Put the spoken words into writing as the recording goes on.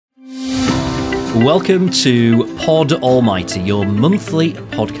Welcome to Pod Almighty, your monthly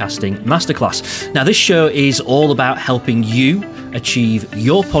podcasting masterclass. Now, this show is all about helping you achieve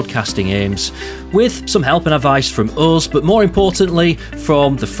your podcasting aims with some help and advice from us, but more importantly,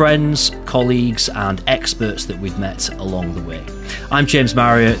 from the friends, colleagues, and experts that we've met along the way. I'm James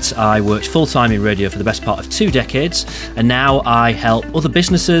Marriott. I worked full-time in radio for the best part of 2 decades, and now I help other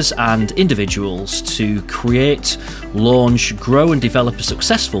businesses and individuals to create, launch, grow, and develop a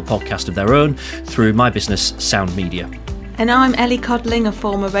successful podcast of their own through my business, Sound Media. And I'm Ellie Codling, a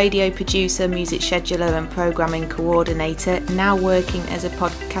former radio producer, music scheduler and programming coordinator, now working as a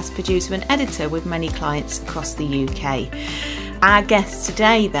podcast producer and editor with many clients across the UK. Our guest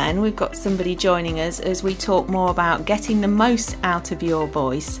today then, we've got somebody joining us as we talk more about getting the most out of your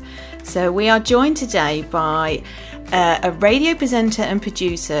voice. So we are joined today by a radio presenter and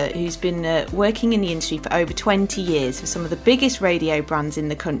producer who's been working in the industry for over 20 years for some of the biggest radio brands in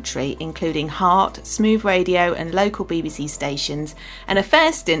the country, including Heart, Smooth Radio and local BBC stations, and a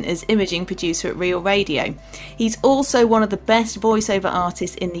fair stint as imaging producer at Real Radio. He's also one of the best voiceover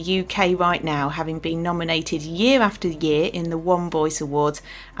artists in the UK right now, having been nominated year after year in the One Voice Awards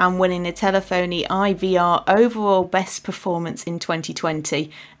and winning the Telephony IVR Overall Best Performance in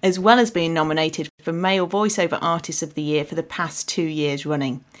 2020, as well as being nominated for Male Voiceover Artist of the Year for the past 2 years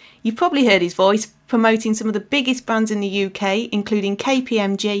running. You've probably heard his voice promoting some of the biggest brands in the UK, including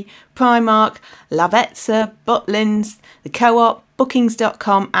KPMG, Primark, Lavezza, Butlins, The Co-op,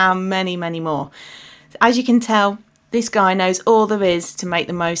 Bookings.com and many, many more. As you can tell, this guy knows all there is to make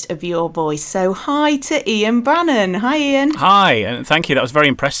the most of your voice. So hi to Ian Brannan. Hi, Ian. Hi, and thank you. That was very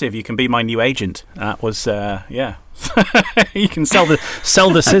impressive. You can be my new agent. That was, yeah. You can sell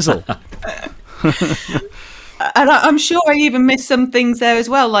the sizzle. And I'm sure I even missed some things there as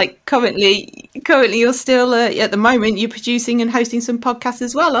well. Like currently you're still at the moment you're producing and hosting some podcasts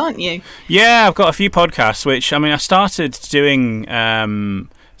as well, aren't you? Yeah, I've got a few podcasts. Which I started doing some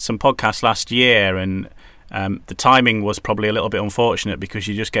podcasts last year, and the timing was probably a little bit unfortunate because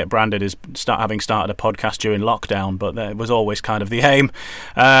you just get branded as having started a podcast during lockdown, but that was always kind of the aim.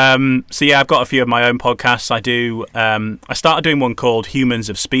 So yeah, I've got a few of my own podcasts. I started doing one called Humans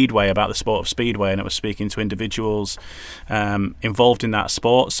of Speedway, about the sport of Speedway, and it was speaking to individuals involved in that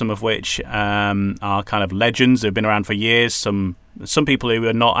sport, some of which are kind of legends who've been around for years, some people who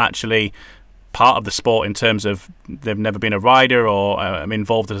are not actually part of the sport in terms of they've never been a rider or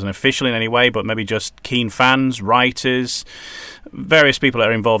involved as an official in any way, but maybe just keen fans, writers, various people that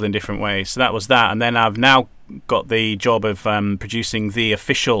are involved in different ways. So that was that. And then I've now got the job of producing the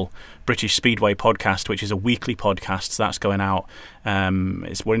official British Speedway podcast, which is a weekly podcast. So that's going out.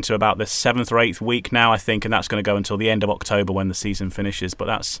 We're into about the 7th or 8th week now, I think, and that's going to go until the end of October when the season finishes. But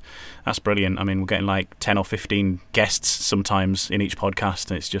that's brilliant. We're getting like 10 or 15 guests sometimes in each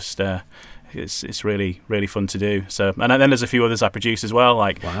podcast, and it's just it's really, really fun to do. So, and then there's a few others I produce as well,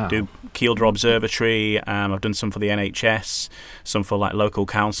 like do Kielder Observatory. I've done some for the NHS, some for like local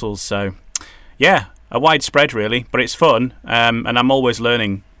councils. So, yeah, a wide spread really, but it's fun. And I'm always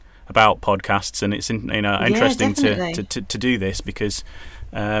learning about podcasts, and it's interesting to do this because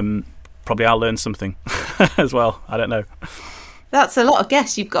probably I'll learn something as well. I don't know. That's a lot of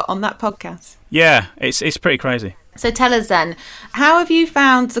guests you've got on that podcast. Yeah, it's pretty crazy. So tell us then, how have you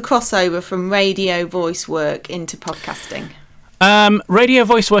found the crossover from radio voice work into podcasting? Radio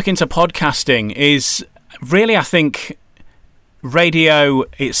voice work into podcasting is really, I think, radio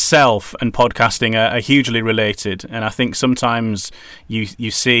itself and podcasting are hugely related. And I think sometimes you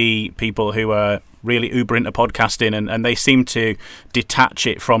see people who are really uber into podcasting and they seem to detach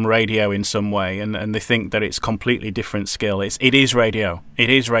it from radio in some way, and they think that it's completely different skill. It is radio. It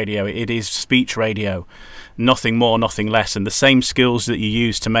is speech radio. Nothing more, nothing less. And the same skills that you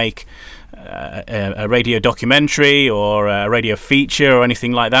use to make a radio documentary or a radio feature or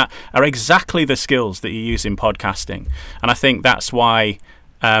anything like that are exactly the skills that you use in podcasting. And I think that's why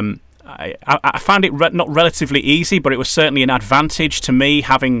I found it not relatively easy, but it was certainly an advantage to me,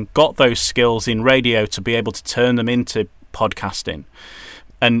 having got those skills in radio, to be able to turn them into podcasting.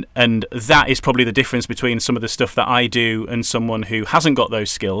 And that is probably the difference between some of the stuff that I do and someone who hasn't got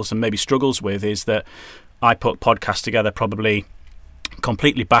those skills and maybe struggles with, is that I put podcasts together probably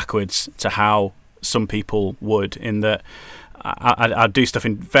completely backwards to how some people would, in that I'd do stuff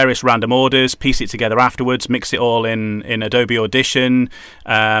in various random orders, piece it together afterwards, mix it all in Adobe Audition,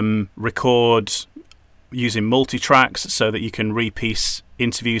 record using multi-tracks so that you can repiece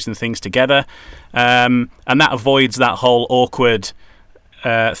interviews and things together. And that avoids that whole awkward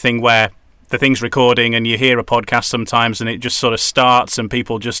thing where the thing's recording and you hear a podcast sometimes and it just sort of starts and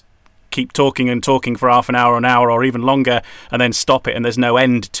people just keep talking and talking for half an hour or even longer, and then stop it, and there's no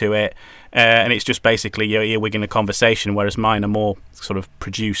end to it, and it's just basically you're earwigging a conversation. Whereas mine are more sort of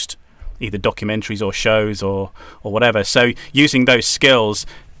produced, either documentaries or shows or whatever. So using those skills,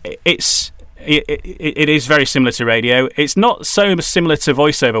 it is very similar to radio. It's not so similar to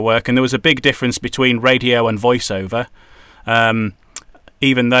voiceover work, and there was a big difference between radio and voiceover.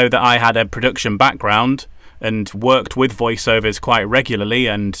 Even though that I had a production background and worked with voiceovers quite regularly,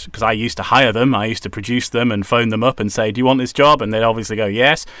 and because I used to hire them, I used to produce them and phone them up and say, do you want this job? And they'd obviously go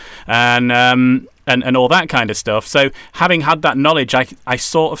yes, and all that kind of stuff. So having had that knowledge, I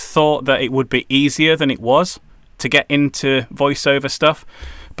sort of thought that it would be easier than it was to get into voiceover stuff.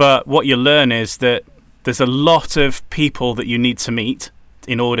 But what you learn is that there's a lot of people that you need to meet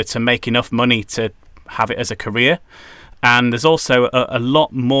in order to make enough money to have it as a career. And there's also a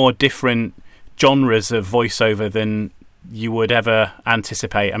lot more different genres of voiceover than you would ever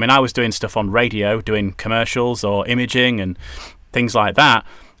anticipate. I mean, I was doing stuff on radio, doing commercials or imaging and things like that.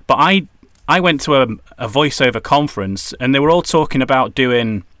 But I went to a voiceover conference, and they were all talking about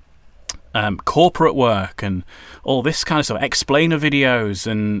doing corporate work and all this kind of stuff, explainer videos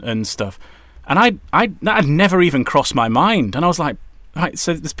and stuff. And that had never even crossed my mind. And I was like, right,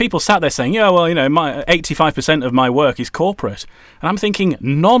 so there's people sat there saying, yeah, well, my 85% of my work is corporate. And I'm thinking,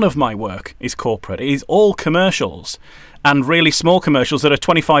 none of my work is corporate. It is all commercials, and really small commercials that are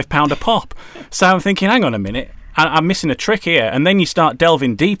 £25 a pop. So I'm thinking, hang on a minute, I'm missing a trick here. And then you start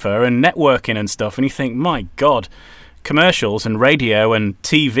delving deeper and networking and stuff, and you think, my God, commercials and radio and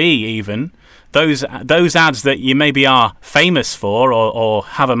TV even, those ads that you maybe are famous for or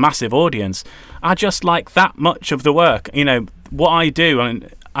have a massive audience are just like that much of the work. What I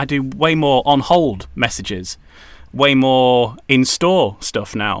do way more on hold messages, way more in-store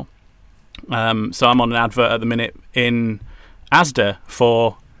stuff now. So I'm on an advert at the minute in Asda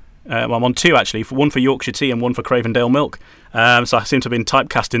for, I'm on two actually, one for Yorkshire Tea and one for Cravendale Milk. So I seem to have been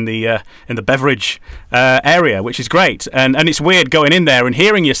typecast in the beverage area, which is great. And it's weird going in there and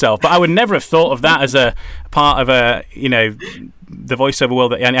hearing yourself, but I would never have thought of that as a part of the voiceover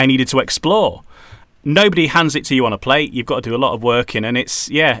world that I needed to explore. Nobody hands it to you on a plate. You've got to do a lot of work in, and it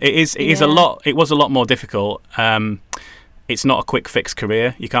is a lot. It was a lot more difficult. It's not a quick fix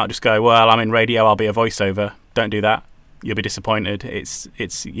career. You can't just go, well, I'm in radio, I'll be a voiceover. Don't do that. You'll be disappointed.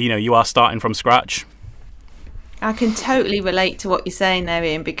 It's you are starting from scratch. I can totally relate to what you're saying there,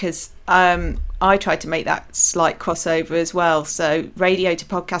 Ian, because I tried to make that slight crossover as well. So radio to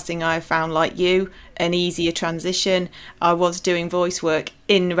podcasting, I found, like you, an easier transition. I was doing voice work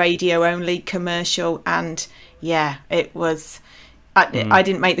in radio only, commercial, and yeah, it was... I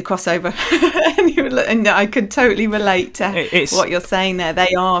didn't make the crossover. And I could totally relate to what you're saying there.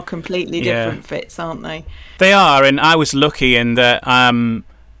 They are completely different fits, aren't they? They are, and I was lucky in that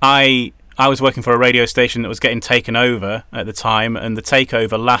I was working for a radio station that was getting taken over at the time, and the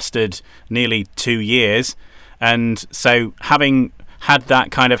takeover lasted nearly 2 years. And so having had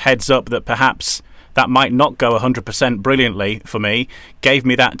that kind of heads up that perhaps that might not go 100% brilliantly for me, gave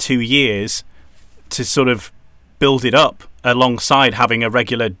me that 2 years to sort of build it up alongside having a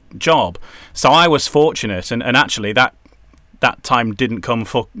regular job. So I was fortunate, and actually that time didn't come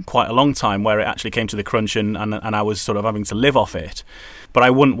for quite a long time, where it actually came to the crunch and I was sort of having to live off it. But I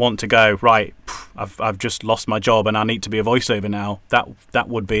wouldn't want to go, right, I've just lost my job and I need to be a voiceover now. That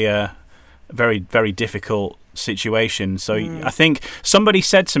would be a very, very difficult situation. So I think somebody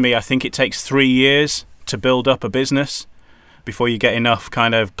said to me, I think it takes 3 years to build up a business before you get enough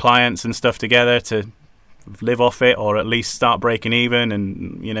kind of clients and stuff together to live off it, or at least start breaking even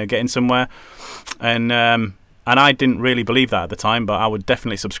and getting somewhere. And I didn't really believe that at the time, but I would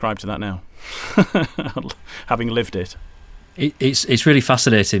definitely subscribe to that now, having lived it. It's really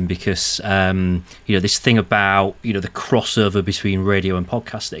fascinating because this thing about the crossover between radio and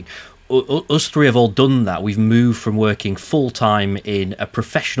podcasting. Us three have all done that. We've moved from working full-time in a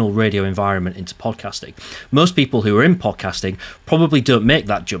professional radio environment into podcasting. Most people who are in podcasting probably don't make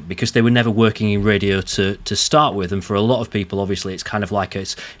that jump because they were never working in radio to start with. And for a lot of people, obviously, it's kind of like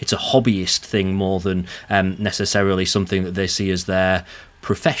it's a hobbyist thing more than necessarily something that they see as their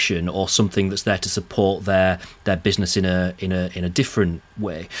profession or something that's there to support their business in a different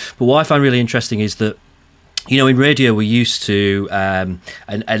way. But what I find really interesting is that in radio we used to, and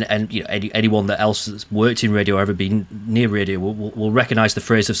anyone that else that's worked in radio or ever been near radio will recognise the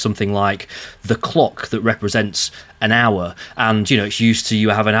phrase of something like the clock that represents an hour, and it's used to, you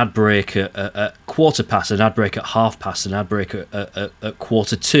have an ad break at quarter past, an ad break at half past, an ad break at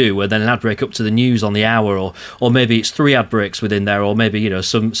quarter to, and then an ad break up to the news on the hour, or maybe it's 3 ad breaks within there, or maybe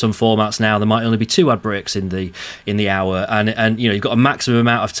some formats now there might only be 2 ad breaks in the hour, and you've got a maximum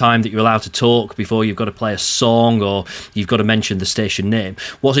amount of time that you're allowed to talk before you've got to play a song or you've got to mention the station name.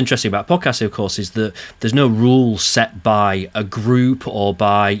 What's interesting about podcasting, of course, is that there's no rules set by a group or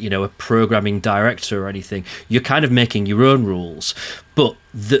by a programming director or anything. You're kind of making your own rules. But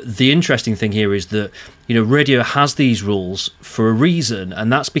the interesting thing here is that radio has these rules for a reason,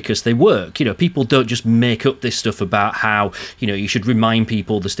 and that's because they work. People don't just make up this stuff about how you should remind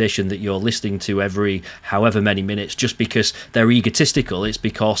people the station that you're listening to every however many minutes just because they're egotistical. It's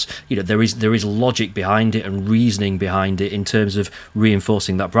because there is logic behind it and reasoning behind it in terms of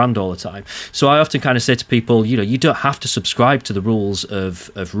reinforcing that brand all the time. So I often kind of say to people, you don't have to subscribe to the rules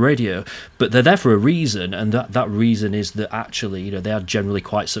of radio, but they're there for a reason, and that reason is that actually they are generally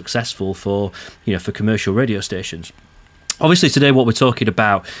quite successful for commercial radio stations. Obviously today what we're talking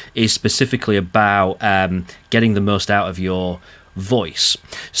about is specifically about getting the most out of your voice.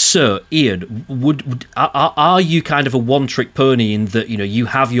 So Ian, are you kind of a one-trick pony in that you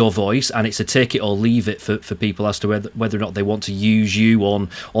have your voice and it's a take it or leave it for people as to whether or not they want to use you on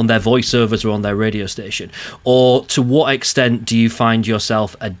their voiceovers or on their radio station? Or to what extent do you find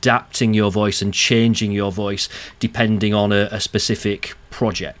yourself adapting your voice and changing your voice depending on a specific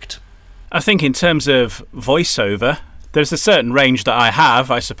project? I think in terms of voiceover, there's a certain range that I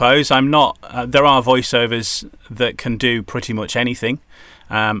have, I suppose. I'm not. There are voiceovers that can do pretty much anything,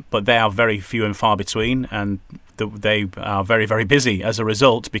 but they are very few and far between, and they are very, very busy as a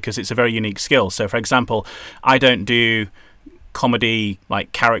result because it's a very unique skill. So, for example, I don't do comedy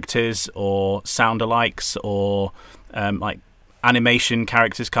like characters or sound-alikes or like animation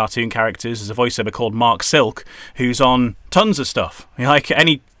characters, cartoon characters. There's a voiceover called Mark Silk who's on tons of stuff. Like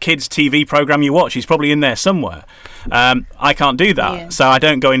any kids' TV program you watch, he's probably in there somewhere. I can't do that, so I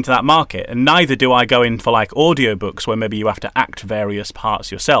don't go into that market, and neither do I go in for like audiobooks where maybe you have to act various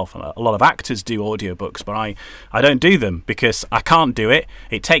parts yourself. A lot of actors do audiobooks, but I don't do them because I can't do it.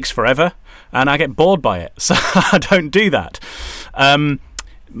 It takes forever, and I get bored by it, so I don't do that.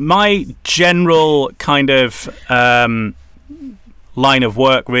 My general kind of line of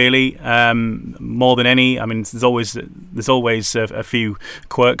work, really, more than any. I mean, there's always a few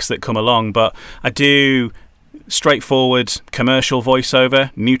quirks that come along, but I do straightforward commercial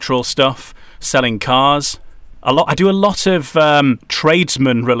voiceover, neutral stuff, selling cars. I do a lot of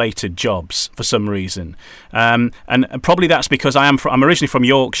tradesman-related jobs for some reason, and probably that's because I'm originally from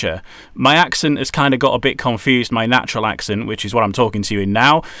Yorkshire. My accent has kind of got a bit confused. My natural accent, which is what I'm talking to you in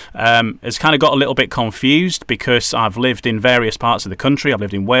now, has kind of got a little bit confused because I've lived in various parts of the country. I've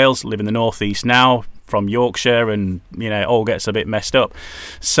lived in Wales, live in the northeast now, from Yorkshire, and it all gets a bit messed up.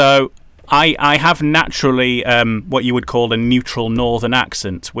 So I have naturally what you would call a neutral northern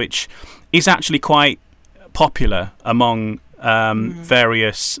accent, which is actually quite popular among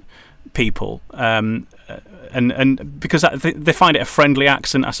various people, and because they find it a friendly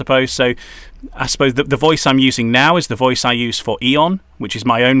accent, I suppose. So I suppose the voice I'm using now is the voice I use for Eon, which is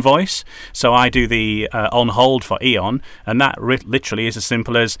my own voice. So I do the on hold for Eon, and that literally is as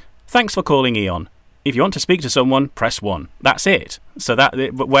simple as, thanks for calling Eon. If you want to speak to someone, press 1. That's it. So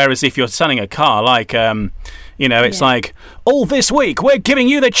whereas if you're selling a car, like it's like, all this week we're giving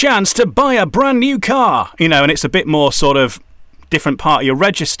you the chance to buy a brand new car, and it's a bit more sort of different part of your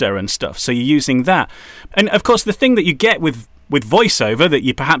register and stuff. So you're using that. And of course, the thing that you get with voiceover that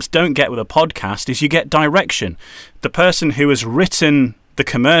you perhaps don't get with a podcast is you get direction. The person who has written the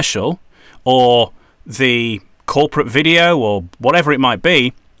commercial or the corporate video or whatever it might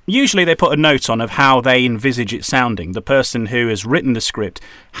be, usually they put a note on of how they envisage it sounding. The person who has written the script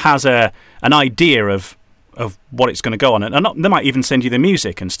has an idea of what it's going to go on, and they might even send you the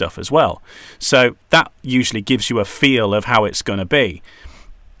music and stuff as well. So that usually gives you a feel of how it's going to be.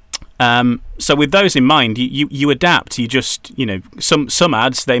 So with those in mind, you adapt. You just some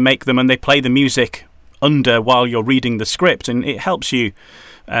ads, they make them and they play the music under while you're reading the script, and it helps you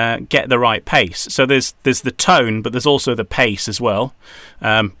get the right pace. So there's the tone, but there's also the pace as well,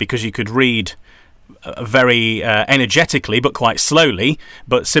 because you could read very energetically but quite slowly,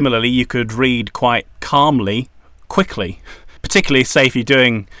 but similarly you could read quite calmly, quickly. Particularly, say, if you're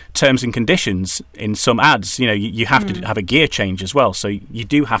doing terms and conditions in some ads, you have to have a gear change as well, so you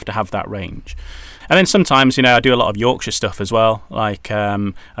do have to have that range. And then sometimes, I do a lot of Yorkshire stuff as well. Like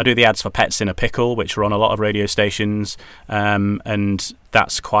I do the ads for Pets in a Pickle, which are on a lot of radio stations, and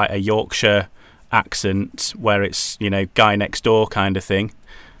that's quite a Yorkshire accent where it's, guy next door kind of thing.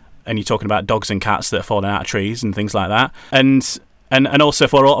 And you're talking about dogs and cats that are falling out of trees and things like that. And also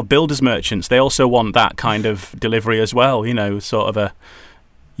for a lot of builders merchants, they also want that kind of delivery as well, sort of a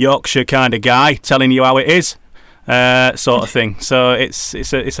Yorkshire kind of guy telling you how it is, sort of thing. So it's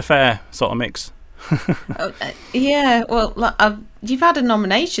a fair sort of mix. Yeah, well, you've had a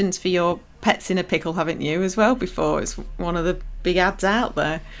nominations for your Pets in a Pickle, haven't you, as well before? It's one of the big ads out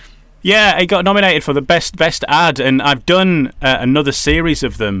there. Yeah, I got nominated for the best ad, and I've done another series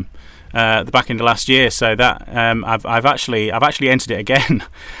of them the back end of last year. So that I've actually entered it again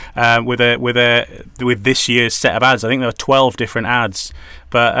with this year's set of ads. I think there are 12 different ads,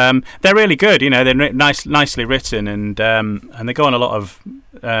 but they're really good. They're nicely written, and they go on a lot of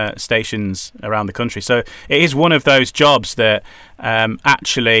stations around the country. So it is one of those jobs that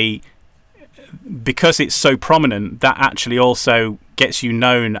actually, because it's so prominent, that actually also gets you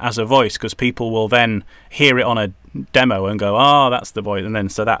known as a voice, because people will then hear it on a demo and go, oh, that's the voice, and then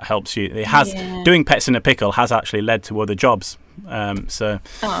so that helps you. It has doing Pets in a Pickle has actually led to other jobs, so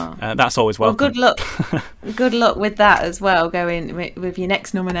that's always welcome. Well, good luck with that as well, going with your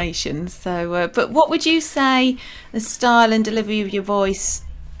next nominations. So but what would you say the style and delivery of your voice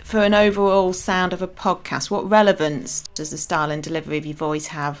for an overall sound of a podcast? What relevance does the style and delivery of your voice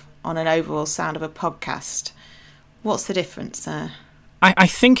have on an overall sound of a podcast? What's the difference there? I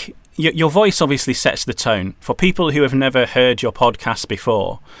think your voice obviously sets the tone. For people who have never heard your podcast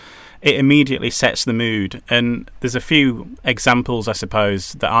before, it immediately sets the mood. And there's a few examples, I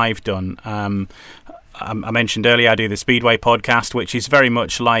suppose, that I've done. I mentioned earlier I do the Speedway podcast, which is very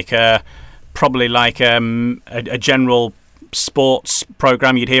much like probably like a general sports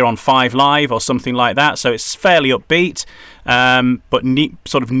program you'd hear on 5 Live or something like that. So it's fairly upbeat, but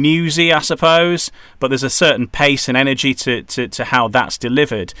sort of newsy, I suppose. But there's a certain pace and energy to how that's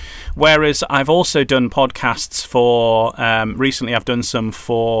delivered. Whereas I've also done podcasts for recently. I've done some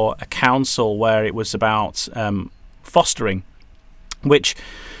for a council where it was about fostering, which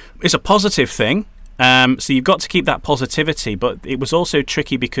is a positive thing. So you've got to keep that positivity, but it was also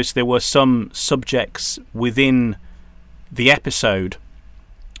tricky because there were some subjects within the episode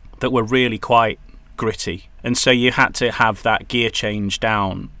that were really quite gritty, and so you had to have that gear change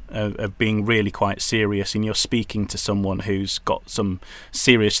down of being really quite serious, and you're speaking to someone who's got some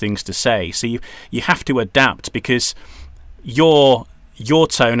serious things to say. So you have to adapt, because your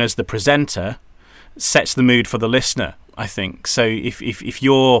tone as the presenter sets the mood for the listener, I think. So if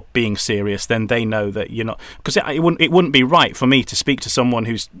you're being serious, then they know that you're not, because it wouldn't be right for me to speak to someone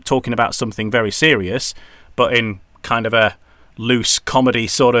who's talking about something very serious but in kind of a loose comedy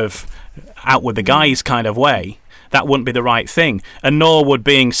sort of out with the guys kind of way. That wouldn't be the right thing, and nor would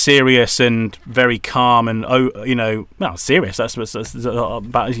being serious and very calm and serious, that's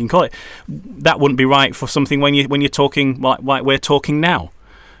about as you can call it, that wouldn't be right for something when you're talking like we're talking now.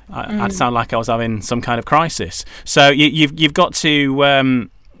 I'd sound like I was having some kind of crisis. So you've got to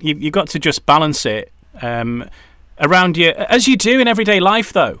just balance it around you, as you do in everyday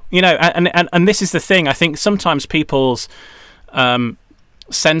life, though. And this is the thing. I think sometimes people's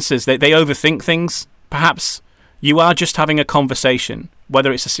senses, they overthink things. Perhaps you are just having a conversation,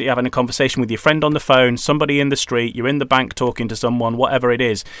 whether it's having a conversation with your friend on the phone, somebody in the street, you're in the bank talking to someone, whatever it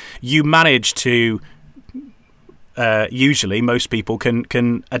is. You manage to usually most people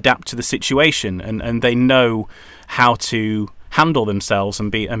can adapt to the situation, and they know how to handle themselves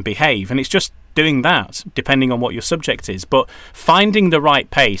and behave, and it's just doing that depending on what your subject is. But finding the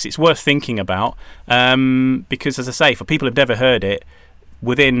right pace, it's worth thinking about, because, as I say, for people who've never heard it,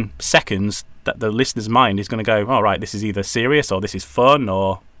 within seconds that the listener's mind is going to go, all right, this is either serious or this is fun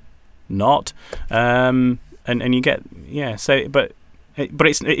or not, and you get but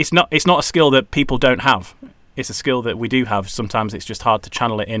it's not a skill that people don't have. It's a skill that we do have. Sometimes it's just hard to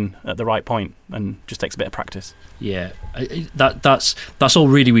channel it in at the right point, and just takes a bit of practice. Yeah, that's all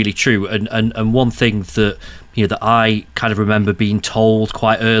really, really true. And one thing that that I kind of remember being told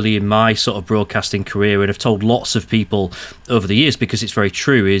quite early in my sort of broadcasting career, and I've told lots of people over the years because it's very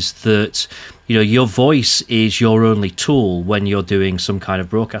true, is that your voice is your only tool when you're doing some kind of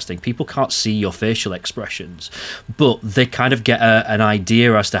broadcasting. People can't see your facial expressions, but they kind of get an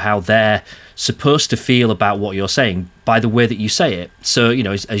idea as to how they're supposed to feel about what you're saying by the way that you say it. So,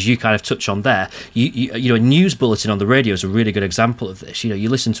 as you kind of touch on there, a news bulletin on the radio is a really good example of this. You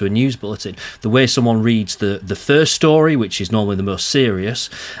listen to a news bulletin, the way someone reads the first story, which is normally the most serious,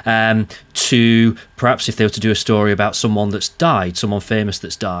 to perhaps if they were to do a story about someone that's died, someone famous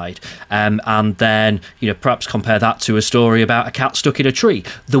that's died, and then, perhaps compare that to a story about a cat stuck in a tree,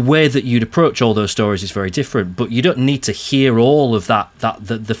 the way that you'd approach all those stories is very different. But you don't need to hear all of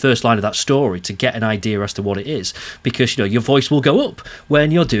the first line of that story to get an idea as to what it is, because your voice will go up when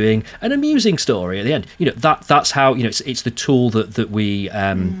you're doing an amusing story at the end. That's how it's the tool that we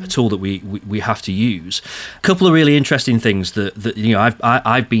have to use. A couple of really interesting things that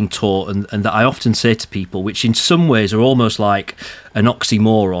I've been taught and that I often say to people, which in some ways are almost like an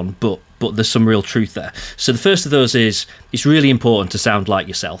oxymoron, but there's some real truth there. So the first of those is, it's really important to sound like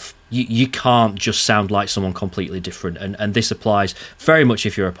yourself. You can't just sound like someone completely different, and this applies very much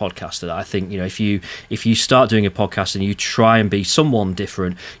if you're a podcaster. I think if you start doing a podcast and you try and be someone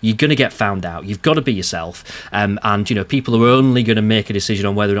different, you're going to get found out. You've got to be yourself, and people are only going to make a decision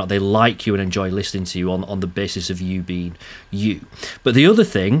on whether or not they like you and enjoy listening to you on the basis of you being you. But the other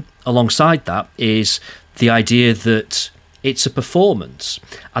thing alongside that is the idea that it's a performance,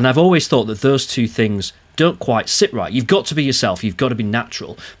 and I've always thought that those two things don't quite sit right. You've got to be yourself, you've got to be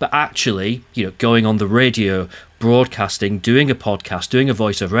natural, but actually, going on the radio, broadcasting, doing a podcast, doing a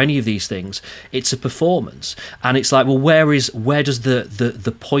voiceover, any of these things, it's a performance. And it's like, well, where does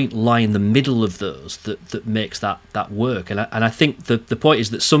the point lie in the middle of those that makes that work? And I think the point is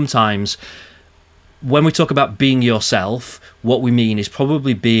that sometimes when we talk about being yourself, what we mean is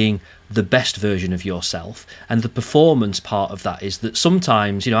probably being the best version of yourself, and the performance part of that is that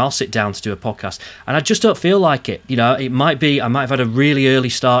sometimes I'll sit down to do a podcast and I just don't feel like it. It might be I might have had a really early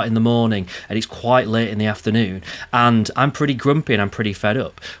start in the morning and it's quite late in the afternoon and I'm pretty grumpy and I'm pretty fed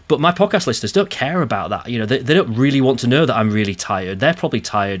up, but my podcast listeners don't care about that. They don't really want to know that I'm really tired. They're probably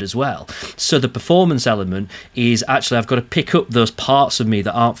tired as well. So the performance element is actually I've got to pick up those parts of me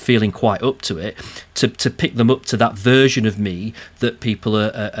that aren't feeling quite up to it, to pick them up to that version of me that people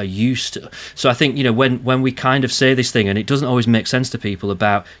are used to. So I think when we kind of say this thing, and it doesn't always make sense to people,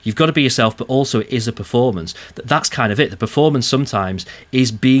 about you've got to be yourself, but also it is a performance. That's kind of it. The performance sometimes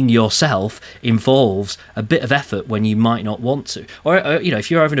is being yourself involves a bit of effort when you might not want to. Or if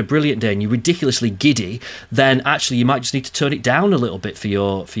you're having a brilliant day and you're ridiculously giddy, then actually you might just need to turn it down a little bit for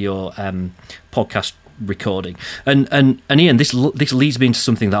your podcast recording. And Ian, this leads me into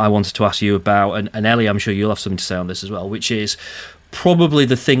something that I wanted to ask you about, and Ellie, I'm sure you'll have something to say on this as well, which is probably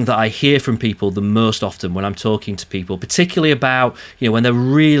the thing that I hear from people the most often when I'm talking to people, particularly about when they're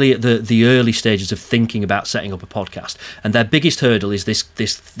really at the early stages of thinking about setting up a podcast, and their biggest hurdle is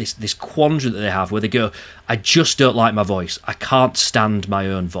this quandary that they have where they go, I just don't like my voice, I can't stand my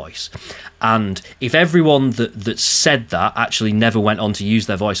own voice. And if everyone that said that actually never went on to use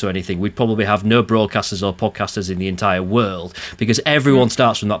their voice or anything, we'd probably have no broadcasters or podcasters in the entire world, because everyone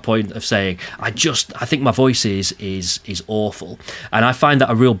starts from that point of saying, I think my voice is awful. And I find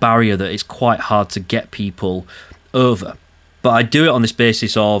that a real barrier that it's quite hard to get people over. But I do it on this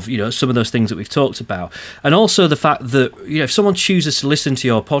basis of, some of those things that we've talked about. And also the fact that, if someone chooses to listen to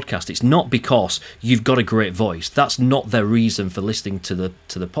your podcast, it's not because you've got a great voice. That's not their reason for listening to the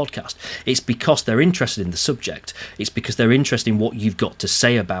podcast. It's because they're interested in the subject. It's because they're interested in what you've got to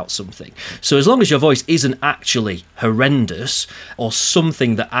say about something. So as long as your voice isn't actually horrendous or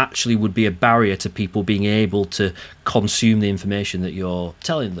something that actually would be a barrier to people being able to consume the information that you're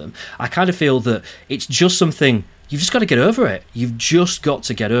telling them, I kind of feel that it's just something. You've just got to get over it. You've just got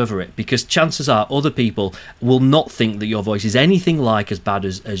to get over it, because chances are other people will not think that your voice is anything like as bad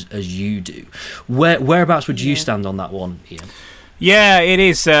as you do. Whereabouts would you stand on that one, Ian? Yeah, it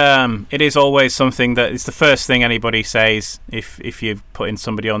is. It is always something that is the first thing anybody says if you're putting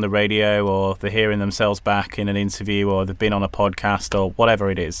somebody on the radio, or they're hearing themselves back in an interview, or they've been on a podcast, or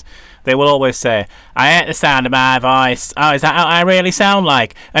whatever it is. They will always say, I hate the sound of my voice. Oh, is that how I really sound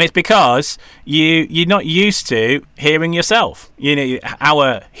like? And it's because you're not used to hearing yourself.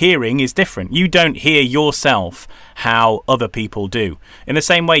 Our hearing is different. You don't hear yourself how other people do. In the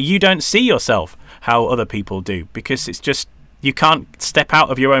same way, you don't see yourself how other people do, because it's just, you can't step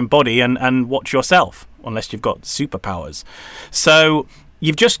out of your own body and watch yourself unless you've got superpowers. So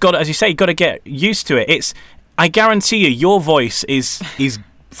you've just got to, as you say, you've got to get used to it. I guarantee you, your voice is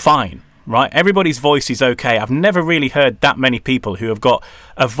fine, right? Everybody's voice is okay. I've never really heard that many people who have got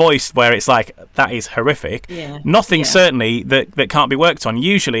a voice where it's like, that is horrific. Nothing certainly that can't be worked on.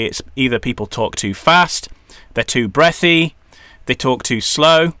 Usually it's either people talk too fast, they're too breathy, they talk too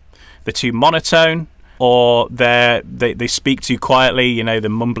slow, they're too monotone, or they speak too quietly, they're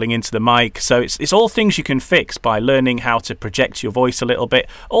mumbling into the mic. So it's all things you can fix by learning how to project your voice a little bit.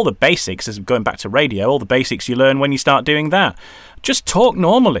 All the basics, as going back to radio, all the basics you learn when you start doing that. Just talk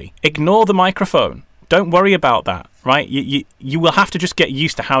normally. Ignore the microphone. don't worry about that, right? You will have to just get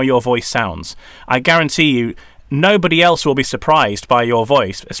used to how your voice sounds. I guarantee you, nobody else will be surprised by your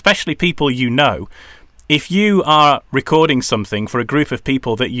voice, especially people you know. If you are recording something for a group of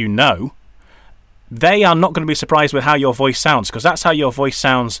people that you know, they are not going to be surprised with how your voice sounds, because that's how your voice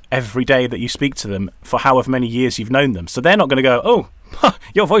sounds every day that you speak to them for however many years you've known them. So they're not going to go, oh,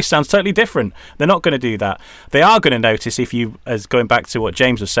 your voice sounds totally different. They're not going to do that. They are going to notice if you, as going back to what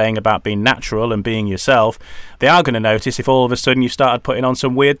James was saying about being natural and being yourself, they are going to notice if all of a sudden you started putting on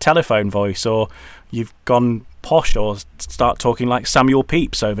some weird telephone voice, or you've gone posh, or start talking like Samuel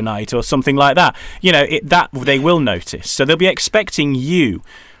Pepys overnight or something like that. That they will notice. So they'll be expecting you.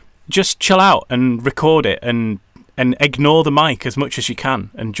 Just chill out and record it and ignore the mic as much as you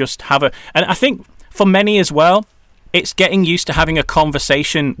can, and just have and I think for many as well, it's getting used to having a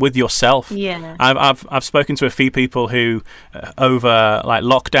conversation with yourself. Yeah. I've spoken to a few people who over like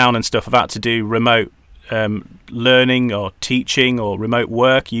lockdown and stuff have had to do remote learning or teaching or remote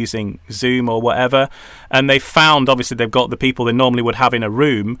work using Zoom or whatever, and they found obviously they've got the people they normally would have in a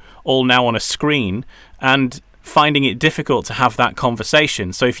room all now on a screen, and finding it difficult to have that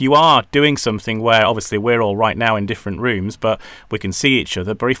conversation. So if you are doing something where obviously we're all right now in different rooms but we can see each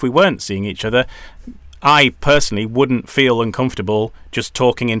other, but if we weren't seeing each other, I personally wouldn't feel uncomfortable just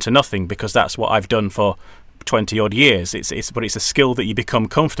talking into nothing, because that's what I've done for 20 odd years. But it's a skill that you become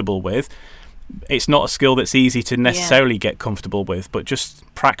comfortable with. It's not a skill that's easy to necessarily get comfortable with, but just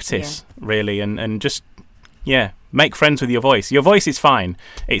practice really, and just make friends with your voice. Your voice is fine.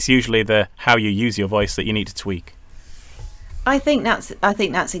 It's usually the how you use your voice that you need to tweak. I think that's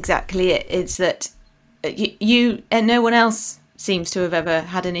exactly it. It's that you and no one else seems to have ever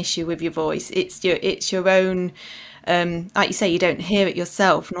had an issue with your voice. It's your own. Like you say, you don't hear it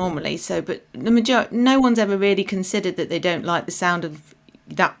yourself normally. So, but no one's ever really considered that they don't like the sound of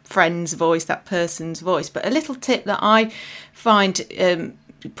that friend's voice, that person's voice. But a little tip that I find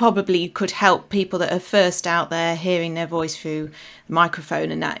probably could help people that are first out there hearing their voice through the microphone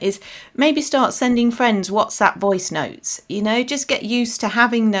and that is maybe start sending friends WhatsApp voice notes. Just get used to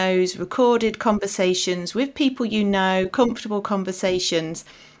having those recorded conversations with people comfortable conversations.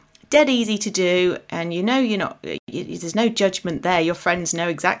 Dead easy to do, and you're not, there's no judgment there. Your friends know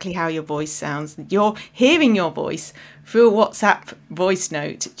exactly how your voice sounds. You're hearing your voice through a WhatsApp voice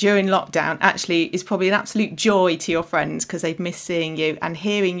note during lockdown actually is probably an absolute joy to your friends, because they've missed seeing you and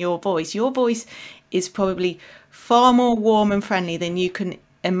hearing your voice. Your voice is probably far more warm and friendly than you can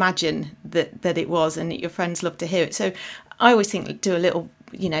imagine that it was, and that your friends love to hear it. So I always think do a little,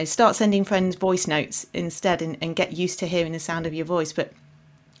 start sending friends voice notes instead, and get used to hearing the sound of your voice. But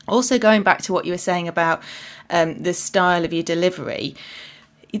also going back to what you were saying about the style of your delivery,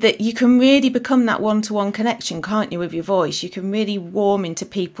 that you can really become that one-to-one connection, can't you, with your voice? You can really warm into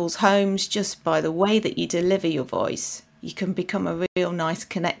people's homes just by the way that you deliver your voice. You can become a real nice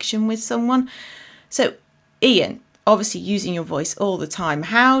connection with someone. So, Ian, obviously using your voice all the time,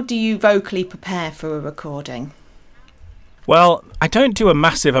 how do you vocally prepare for a recording? Well, I don't do a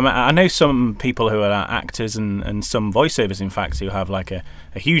massive amount. I know some people who are actors and some voiceovers, in fact, who have like a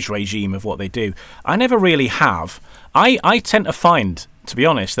huge regime of what they do. I never really have. I tend to find, to be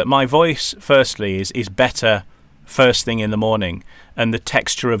honest, that my voice, firstly, is better first thing in the morning, and the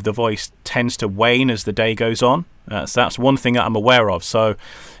texture of the voice tends to wane as the day goes on. That's one thing that I'm aware of. So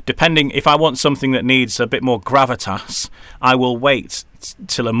depending, if I want something that needs a bit more gravitas, I will wait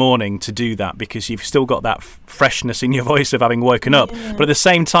till the morning to do that, because you've still got that freshness in your voice of having woken up. But at the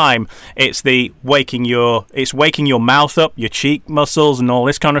same time, it's waking your mouth up, your cheek muscles and all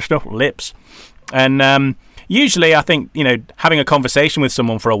this kind of stuff, lips. And usually I think, having a conversation with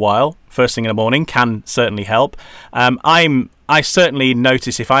someone for a while, first thing in the morning, can certainly help. I certainly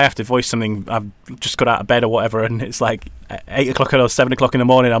notice if I have to voice something, I've just got out of bed or whatever, and it's like 8 o'clock or 7 o'clock in the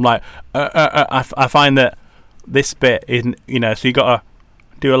morning, I'm like, I find that this bit isn't, so you got to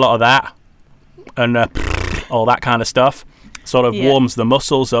do a lot of that and all that kind of stuff. Sort of warms the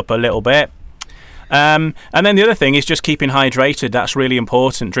muscles up a little bit. And then the other thing is just keeping hydrated. That's really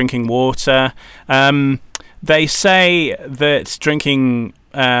important. Drinking water. They say that drinking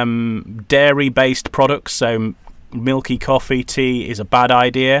dairy-based products, so milky coffee, tea, is a bad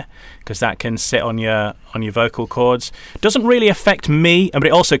idea, because that can sit on your vocal cords. Doesn't really affect me, but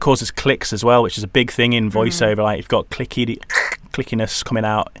it also causes clicks as well, which is a big thing in voiceover. Like you've got clickiness coming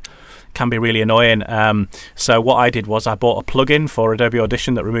out, can be really annoying. So what I did was I bought a plugin for Adobe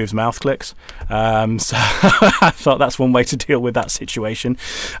Audition that removes mouth clicks. So I thought that's one way to deal with that situation.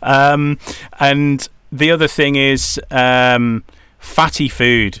 And the other thing is fatty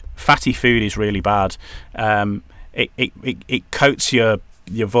food. Fatty food is really bad. It coats your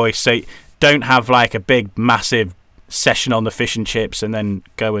voice. So don't have like a big massive session on the fish and chips and then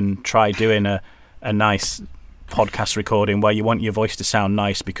go and try doing a nice podcast recording where you want your voice to sound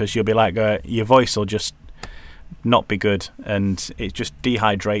nice, because you'll be like, your voice will just not be good and it just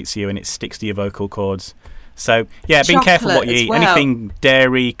dehydrates you and it sticks to your vocal cords. So yeah, being careful what you eat. Well. Anything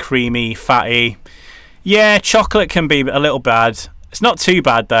dairy, creamy, fatty. Yeah, chocolate can be a little bad. It's not too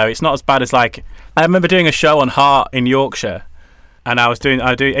bad though. It's not as bad as, like, I remember doing a show on Heart in Yorkshire, and I used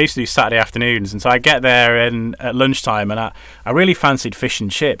to do Saturday afternoons, and so I get there at lunchtime, and I really fancied fish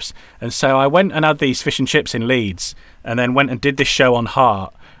and chips, and so I went and had these fish and chips in Leeds, and then went and did this show on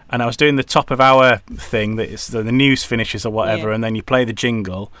Heart, and I was doing the top of hour thing, that is the news finishes or whatever, and then you play the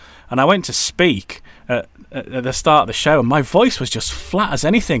jingle, and I went to speak at the start of the show, and my voice was just flat as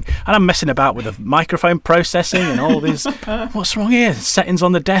anything, and I'm messing about with the microphone processing and all these what's wrong here, settings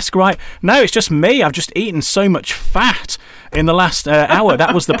on the desk, right? No, it's just me. I've just eaten so much fat in the last hour.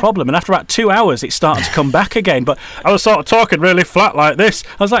 That was the problem, and after about 2 hours it started to come back again, but I was sort of talking really flat like this.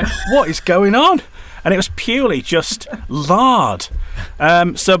 I was like, what is going on? And it was purely just lard.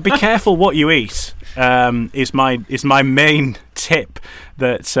 So be careful what you eat. Is my main tip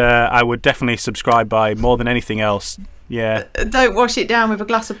that I would definitely subscribe by more than anything else. Yeah. Don't wash it down with a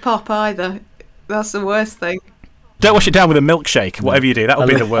glass of pop either. That's the worst thing. Don't wash it down with a milkshave. Whatever you do, that would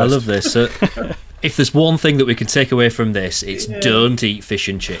be the worst. I love this. If there's one thing that we can take away from this, it's don't eat fish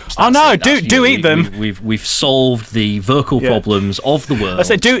and chips. Do eat them. We've solved the vocal problems of the world. I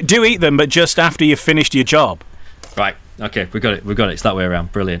say do eat them, but just after you've finished your job. Right. Okay, we got it. It's that way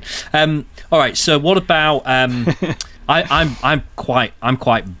around. Brilliant. All right. So what about? I'm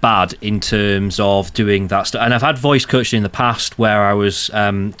quite bad in terms of doing that stuff, and I've had voice coaching in the past where I was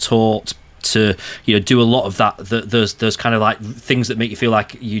taught to do a lot of that. There's kind of like things that make you feel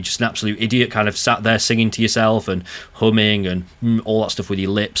like you're just an absolute idiot, kind of sat there singing to yourself and humming and all that stuff with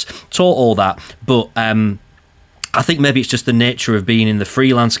your lips. Taught all that, but I think maybe it's just the nature of being in the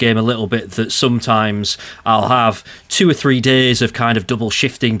freelance game a little bit, that sometimes I'll have 2 or 3 days of kind of double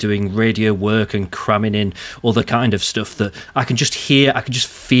shifting, doing radio work and cramming in other kind of stuff that I can just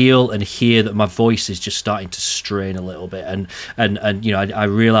feel and hear that my voice is just starting to strain a little bit. And I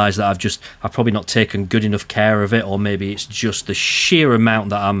realise that I've probably not taken good enough care of it, or maybe it's just the sheer amount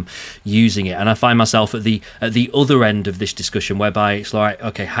that I'm using it. And I find myself at the other end of this discussion, whereby it's like,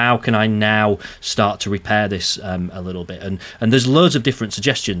 okay, how can I now start to repair this a little bit? And there's loads of different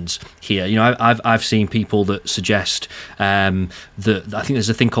suggestions here. I've seen people that suggest that I think there's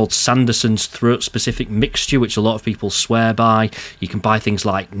a thing called Sanderson's throat specific mixture, which a lot of people swear by. You can buy things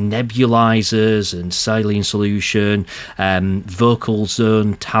like nebulizers and saline solution, vocal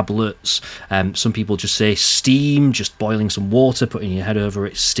zone tablets. Some people just say steam, just boiling some water, putting your head over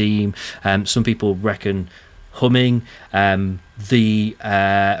it, steam. Some people reckon humming. Probably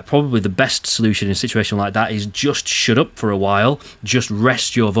the best solution in a situation like that is just shut up for a while, just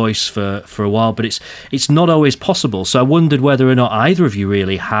rest your voice for a while, but it's not always possible. So I wondered whether or not either of you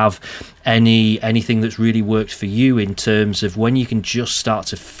really have anything that's really worked for you in terms of when you can just start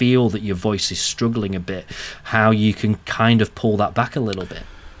to feel that your voice is struggling a bit, how you can kind of pull that back a little bit.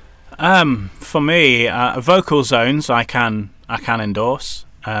 For me, vocal zones I can endorse.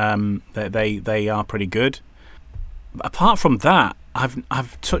 They are pretty good. Apart from that,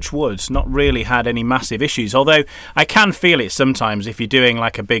 I've touched wood, not really had any massive issues, although I can feel it sometimes if you're doing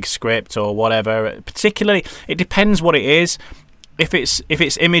like a big script or whatever. Particularly, it depends what it is. If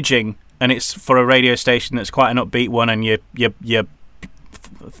it's imaging and it's for a radio station that's quite an upbeat one, and you're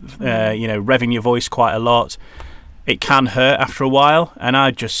revving your voice quite a lot, it can hurt after a while, and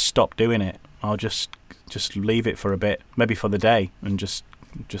I just stop doing it. I'll just leave it for a bit, maybe for the day, and just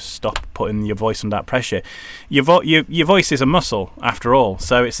stop putting your voice under that pressure. Your voice is a muscle after all,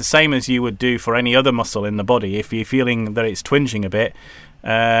 so it's the same as you would do for any other muscle in the body. If you're feeling that it's twinging a bit,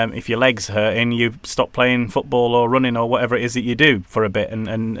 if your leg's hurting, you stop playing football or running or whatever it is that you do for a bit,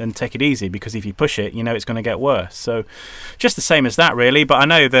 and take it easy, because if you push it, it's going to get worse. So just the same as that really. But I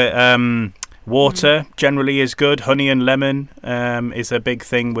know that water generally is good. Honey and lemon is a big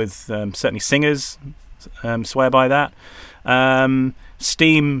thing with certainly singers swear by that.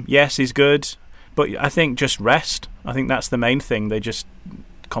 Steam, yes, is good, but I think just rest. I think that's the main thing. They just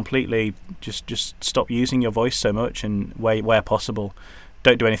completely just stop using your voice so much, and where possible,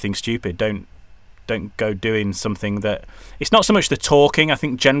 don't do anything stupid. Don't go doing something that, it's not so much the talking. I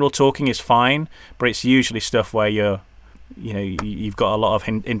think general talking is fine, but it's usually stuff where you've got a lot of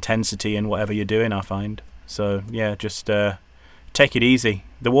intensity in whatever you're doing, I find. So yeah, just take it easy.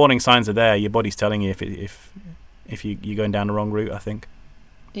 The warning signs are there. Your body's telling you if you're going down the wrong route, I think.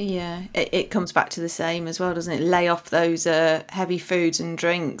 Yeah, it comes back to the same as well, doesn't it? Lay off those heavy foods and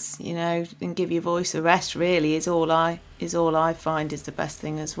drinks, and give your voice a rest. Really, is all I find is the best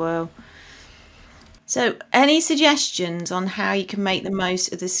thing as well. So, any suggestions on how you can make the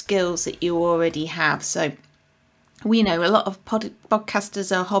most of the skills that you already have? So, we know a lot of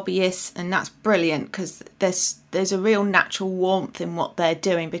podcasters are hobbyists, and that's brilliant because there's a real natural warmth in what they're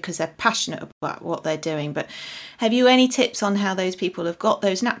doing because they're passionate about what they're doing. But have you any tips on how those people have got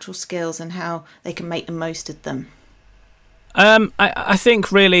those natural skills and how they can make the most of them? I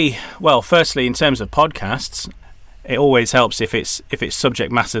think really, well, firstly, in terms of podcasts, it always helps if it's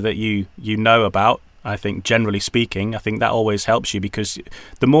subject matter that you know about. I think generally speaking, I think that always helps you because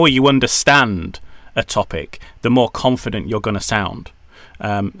the more you understand a topic, the more confident you're going to sound.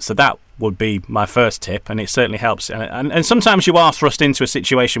 So that would be my first tip, and it certainly helps. And sometimes you are thrust into a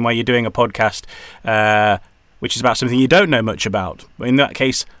situation where you're doing a podcast which is about something you don't know much about. In that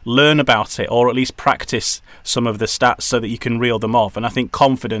case, learn about it, or at least practice some of the stats so that you can reel them off. And I think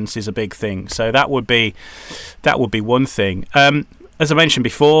confidence is a big thing. So that would be one thing. As I mentioned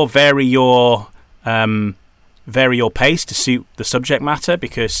before, vary your pace to suit the subject matter,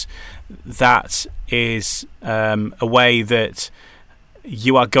 because that is a way that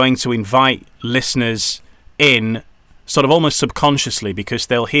you are going to invite listeners in sort of almost subconsciously, because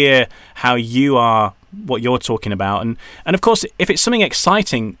they'll hear how you are, what you're talking about. And of course, if it's something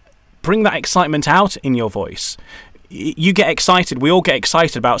exciting, bring that excitement out in your voice. You get excited. We all get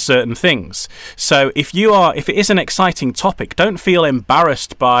excited about certain things. So if it is an exciting topic, don't feel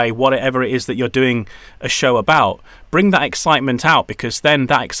embarrassed by whatever it is that you're doing a show about. Bring that excitement out, because then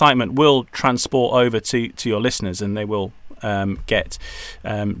that excitement will transport over to your listeners, and they will get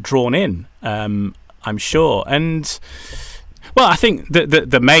drawn in, I'm sure. And well, I think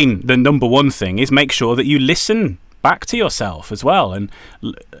the number one thing is make sure that you listen back to yourself as well, and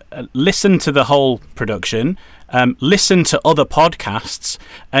listen to the whole production. Listen to other podcasts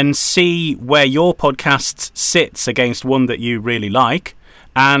and see where your podcast sits against one that you really like,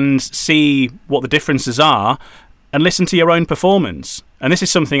 and see what the differences are, and listen to your own performance. And this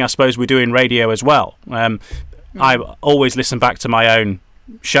is something I suppose we do in radio as well. I always listen back to my own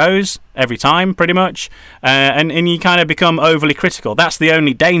shows every time, pretty much, and you kind of become overly critical. That's the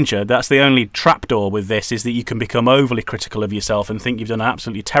only danger, that's the only trapdoor with this, is that you can become overly critical of yourself and think you've done an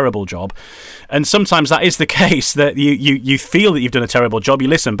absolutely terrible job. And sometimes that is the case, that you feel that you've done a terrible job. You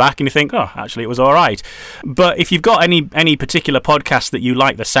listen back and you think, oh, actually it was all right. But if you've got any particular podcast that you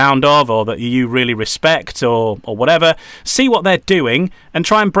like the sound of, or that you really respect, or whatever, see what they're doing and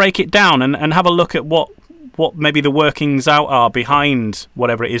try and break it down, and have a look at what maybe the workings out are behind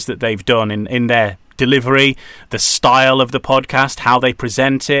whatever it is that they've done in their delivery, the style of the podcast, how they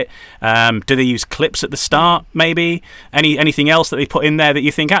present it. Do they use clips at the start, maybe? Anything else that they put in there that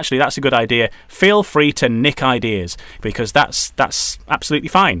you think, actually, that's a good idea? Feel free to nick ideas, because that's absolutely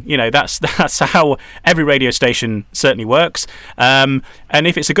fine. That's how every radio station certainly works. And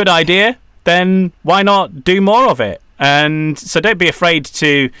if it's a good idea, then why not do more of it? And so don't be afraid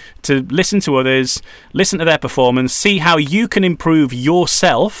to listen to others, listen to their performance, see how you can improve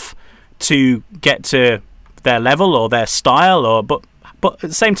yourself to get to their level or their style, but at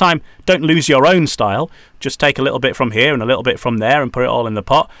the same time, don't lose your own style. Just take a little bit from here and a little bit from there and put it all in the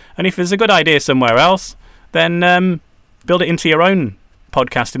pot. And if there's a good idea somewhere else, then build it into your own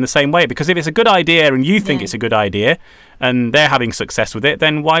podcast in the same way. Because if it's a good idea and you think it's a good idea, and they're having success with it,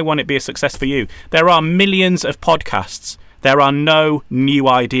 then why won't it be a success for you? There are millions of podcasts. There are no new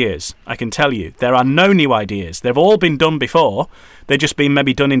ideas. I can tell you, there are no new ideas. They've all been done before. They've just been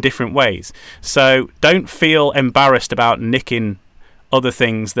maybe done in different ways. So don't feel embarrassed about nicking other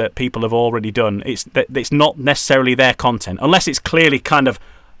things that people have already done. It's not necessarily their content, unless it's clearly kind of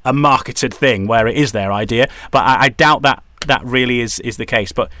a marketed thing where it is their idea. But I doubt that really is the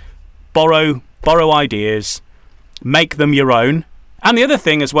case. But borrow ideas, make them your own. And the other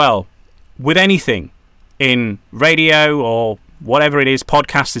thing as well, with anything in radio or whatever it is,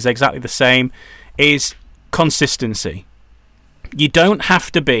 podcast is exactly the same, is consistency. You don't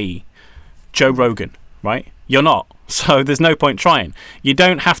have to be Joe Rogan, right? You're not. So there's no point trying. You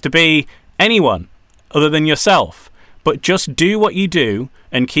don't have to be anyone other than yourself. But just do what you do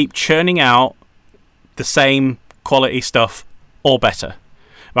and keep churning out the same quality stuff or better,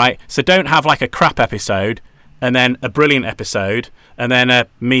 right? So don't have like a crap episode and then a brilliant episode and then a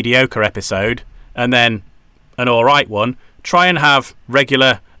mediocre episode and then an alright one. Try and have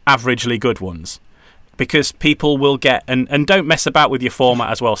regular, averagely good ones, because people will get, and don't mess about with your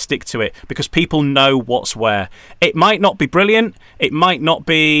format as well. Stick to it, because people know what's where. It might not be brilliant, it might not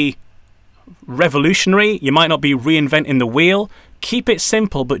be revolutionary, you might not be reinventing the wheel, keep it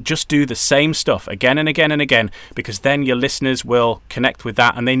simple, but just do the same stuff again and again and again, because then your listeners will connect with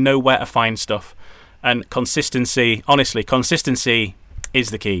that and they know where to find stuff. And consistency, honestly, consistency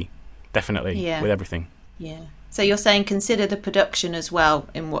is the key, definitely, with everything. Yeah. So you're saying consider the production as well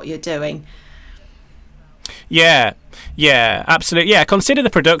in what you're doing. Yeah, absolutely. Yeah, consider the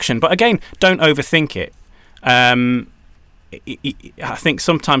production, but again, don't overthink it. I think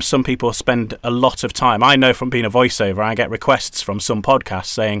sometimes some people spend a lot of time. I know from being a voiceover, I get requests from some podcasts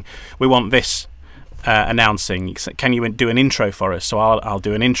saying, we want this announcing. Can you do an intro for us? So I'll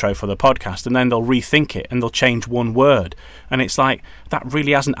do an intro for the podcast, and then they'll rethink it and they'll change one word. And it's like, that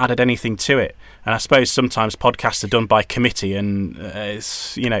really hasn't added anything to it. And I suppose sometimes podcasts are done by committee and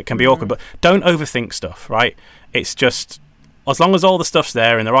it's, it can be awkward, but don't overthink stuff, right? It's just, as long as all the stuff's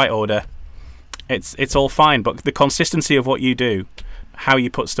there in the right order, it's all fine. But the consistency of what you do, how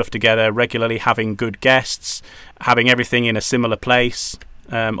you put stuff together regularly, having good guests, having everything in a similar place,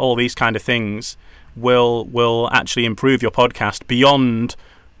 all these kind of things will actually improve your podcast beyond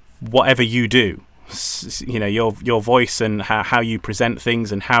whatever you do. Your voice and how you present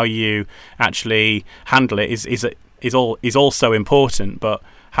things and how you actually handle it is also important, but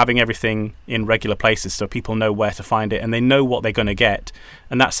having everything in regular places so people know where to find it and they know what they're going to get.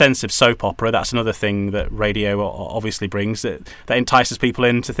 And that sense of soap opera, that's another thing that radio obviously brings, that entices people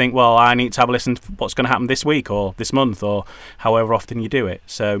in to think, well, I need to have a listen to what's going to happen this week or this month or however often you do it.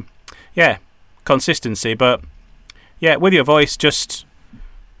 So yeah, consistency, but yeah, with your voice, just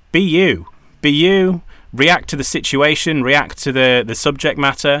be you, react to the situation, react to the subject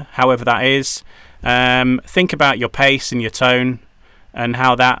matter, however that is. Think about your pace and your tone and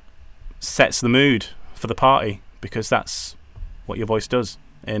how that sets the mood for the party, because that's what your voice does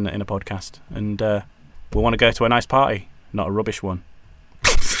in a podcast. And we want to go to a nice party, not a rubbish one.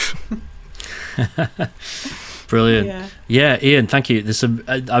 Brilliant. Yeah, Ian, thank you. There's some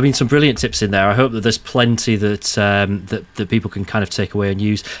brilliant tips in there. I hope that there's plenty that that people can kind of take away and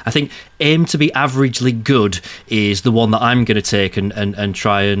use. I think aim to be averagely good is the one that I'm going to take and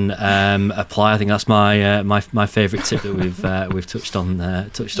try and apply. I think that's my favourite tip that we've touched on there.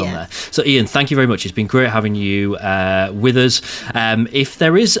 So Ian, thank you very much. It's been great having you with us. If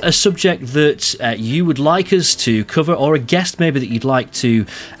there is a subject that you would like us to cover, or a guest maybe that you'd like to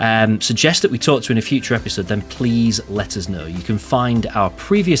suggest that we talk to in a future episode, then please let us know. You can find our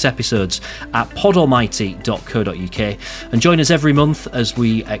previous episodes at podalmighty.co.uk and join us every month as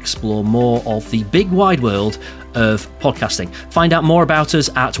we explore more of the big wide world of podcasting. Find out more about us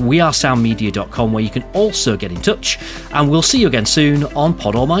at wearesoundmedia.com, where you can also get in touch, and we'll see you again soon on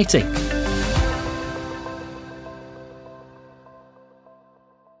Pod Almighty.